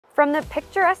From the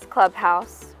picturesque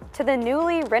clubhouse to the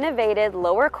newly renovated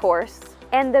lower course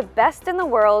and the best in the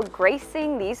world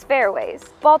gracing these fairways,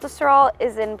 Baltusrol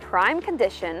is in prime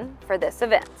condition for this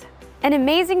event. An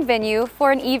amazing venue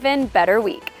for an even better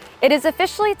week. It is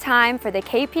officially time for the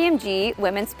KPMG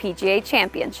Women's PGA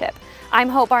Championship. I'm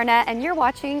Hope Barnett and you're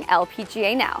watching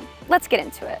LPGA Now. Let's get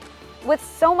into it. With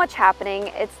so much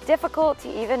happening, it's difficult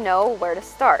to even know where to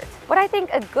start. But I think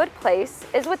a good place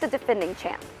is with the defending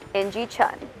champ, In-Gee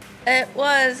Chun. It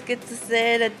was good to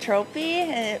see the trophy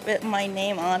with my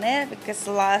name on it, because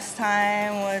the last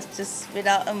time was just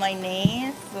without my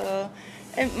name, so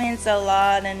it means a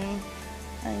lot, and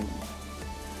I'm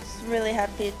just really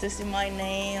happy to see my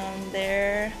name on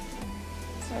there.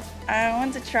 So I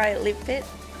want to try lift it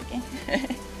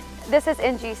again. This is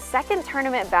In-Gee's second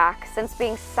tournament back since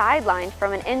being sidelined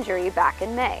from an injury back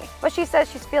in May, but she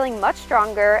says she's feeling much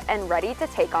stronger and ready to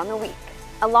take on the week.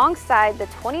 Alongside the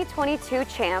 2022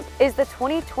 champ is the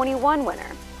 2021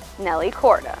 winner, Nelly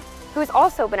Korda, who's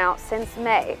also been out since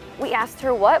May. We asked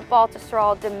her what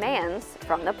Baltusrol demands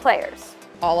from the players.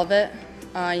 All of it.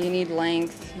 You need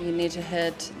length, you need to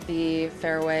hit the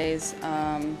fairways,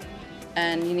 and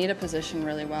you need to position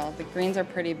really well. The greens are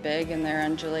pretty big and they're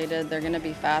undulated. They're going to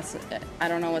be fast. I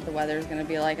don't know what the weather is going to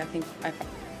be like.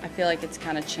 I feel like it's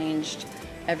kind of changed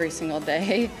every single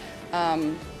day.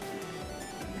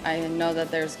 I know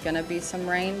that there's going to be some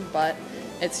rain, but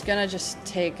it's going to just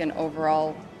take an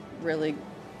overall really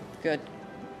good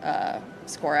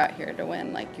score out here to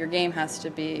win. Like, your game has to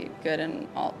be good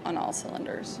on all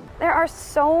cylinders. There are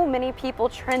so many people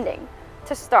trending.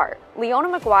 To start, Leona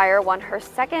Maguire won her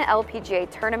second LPGA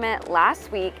tournament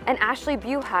last week and Ashley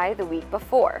Buhai the week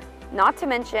before. Not to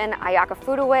mention Ayaka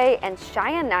Furue and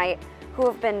Cheyenne Knight, who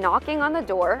have been knocking on the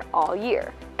door all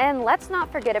year. And let's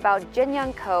not forget about Jin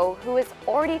Young Ko, who has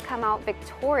already come out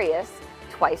victorious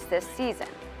twice this season.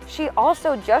 She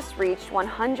also just reached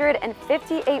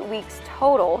 158 weeks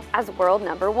total as world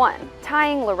 #1,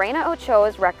 tying Lorena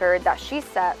Ochoa's record that she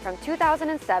set from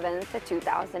 2007 to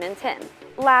 2010.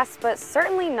 Last but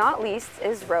certainly not least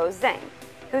is Rose Zhang,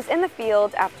 who's in the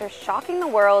field after shocking the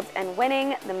world and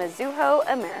winning the Mizuho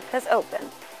Americas Open.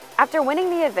 After winning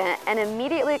the event and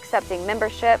immediately accepting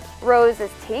membership, Rose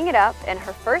is teeing it up in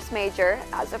her first major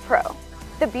as a pro.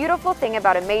 The beautiful thing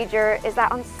about a major is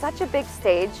that on such a big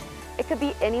stage, it could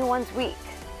be anyone's week.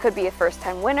 Could be a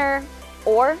first-time winner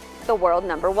or the world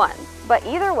 #1. But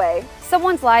either way,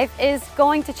 someone's life is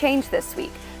going to change this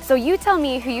week. So you tell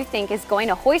me who you think is going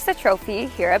to hoist the trophy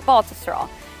here at Baltusrol.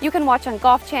 You can watch on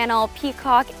Golf Channel,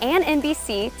 Peacock, and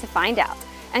NBC to find out.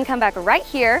 And come back right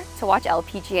here to watch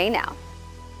LPGA Now.